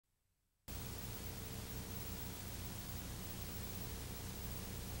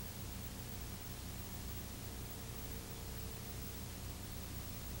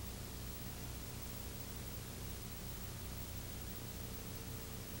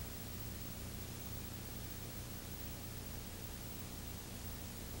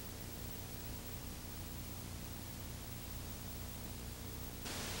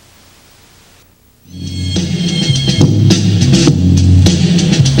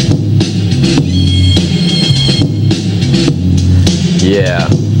Yeah.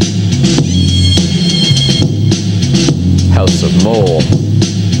 House of Mole.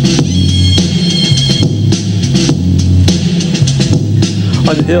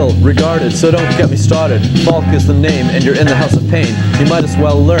 I'm ill, regarded, so don't get me started. Falk is the name, and you're in the house of pain. You might as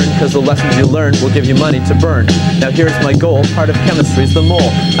well learn, cause the lessons you learn will give you money to burn. Now here's my goal, part of chemistry's the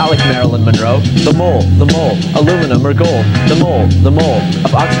mole. Not like Marilyn Monroe. The mole, aluminum or gold. The mole,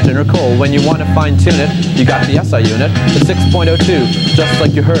 of oxygen or coal. When you want to fine tune it, you got the SI unit. The 6.02, just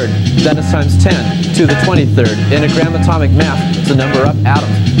like you heard. Then it's times 10 to the 23rd. In a gram atomic mass, it's a number of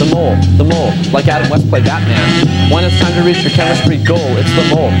atoms. The mole, like Adam West played Batman. When it's time to reach your chemistry goal, it's the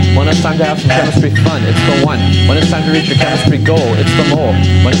mole. When it's time to have some chemistry fun, it's the one. When it's time to reach your chemistry goal, it's the mole.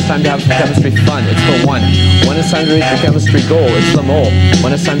 When it's time to have some chemistry fun, it's the one. When it's time to reach your chemistry goal, it's the mole.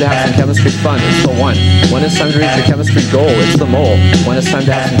 When it's time to have some chemistry fun, it's the one. When it's time to reach your chemistry goal, it's the mole. When it's time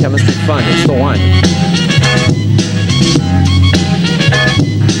to have some chemistry fun, it's the one.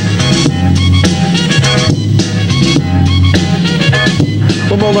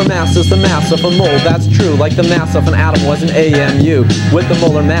 The molar mass is the mass of a mole, that's true, like the mass of an atom was an AMU. With the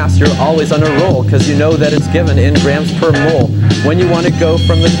molar mass, you're always on a roll, cause you know that it's given in grams per mole. When you want to go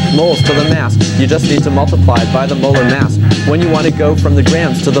from the moles to the mass, you just need to multiply by the molar mass. When you want to go from the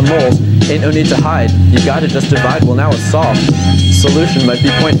grams to the moles, ain't no need to hide, you gotta just divide, well now it's solved. Solution might be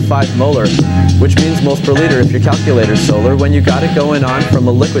 0.5 molar, which means moles per liter if your calculator's solar. When you got it going on from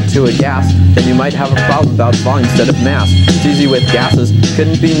a liquid to a gas, then you might have a problem about volume instead of mass. It's easy with gases,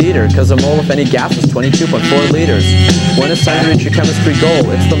 couldn't be neater, cause a mole of any gas is 22.4 liters. When it's time to reach your chemistry goal,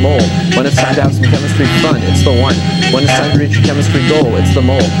 it's the mole. When it's time to have some chemistry fun, it's the one. When it's time to reach your chemistry goal, it's the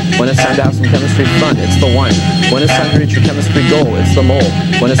mole. When it's time to have some chemistry fun, it's the one. When it's time to reach your chemistry goal, it's the mole.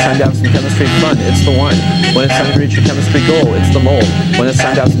 When it's time to have some chemistry fun, it's the one. When it's time to reach your chemistry goal, it's the mole. When it's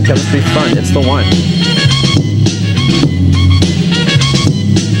time to have some chemistry fun, it's the one.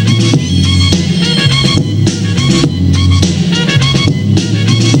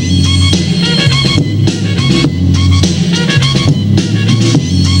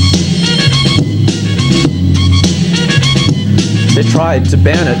 They tried to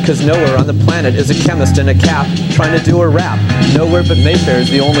ban it, cause nowhere on the planet is a chemist in a cap trying to do a rap. Nowhere but Mayfair is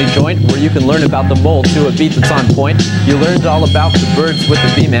the only joint where you can learn about the mole to a beat that's on point. You learned all about the birds with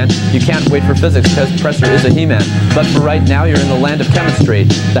the B-man. You can't wait for physics cause Presser is a he-man. But for right now you're in the land of chemistry.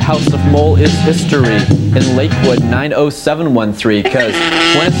 The house of mole is history in Lakewood 90713. Cause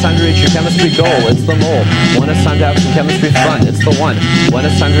when it's time to reach your chemistry goal, it's the mole. When it's time to have some chemistry fun, it's the one. When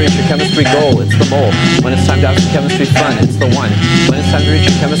it's time to reach your chemistry goal, it's the mole. When it's time to have some chemistry fun, it's the one. When it's time to reach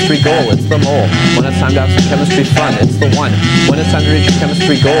your chemistry goal, it's the mole. When it's time to have some chemistry fun, it's the one. When it's time to reach your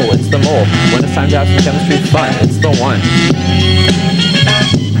chemistry goal, it's the mole. When it's time to have some chemistry fun, it's the one.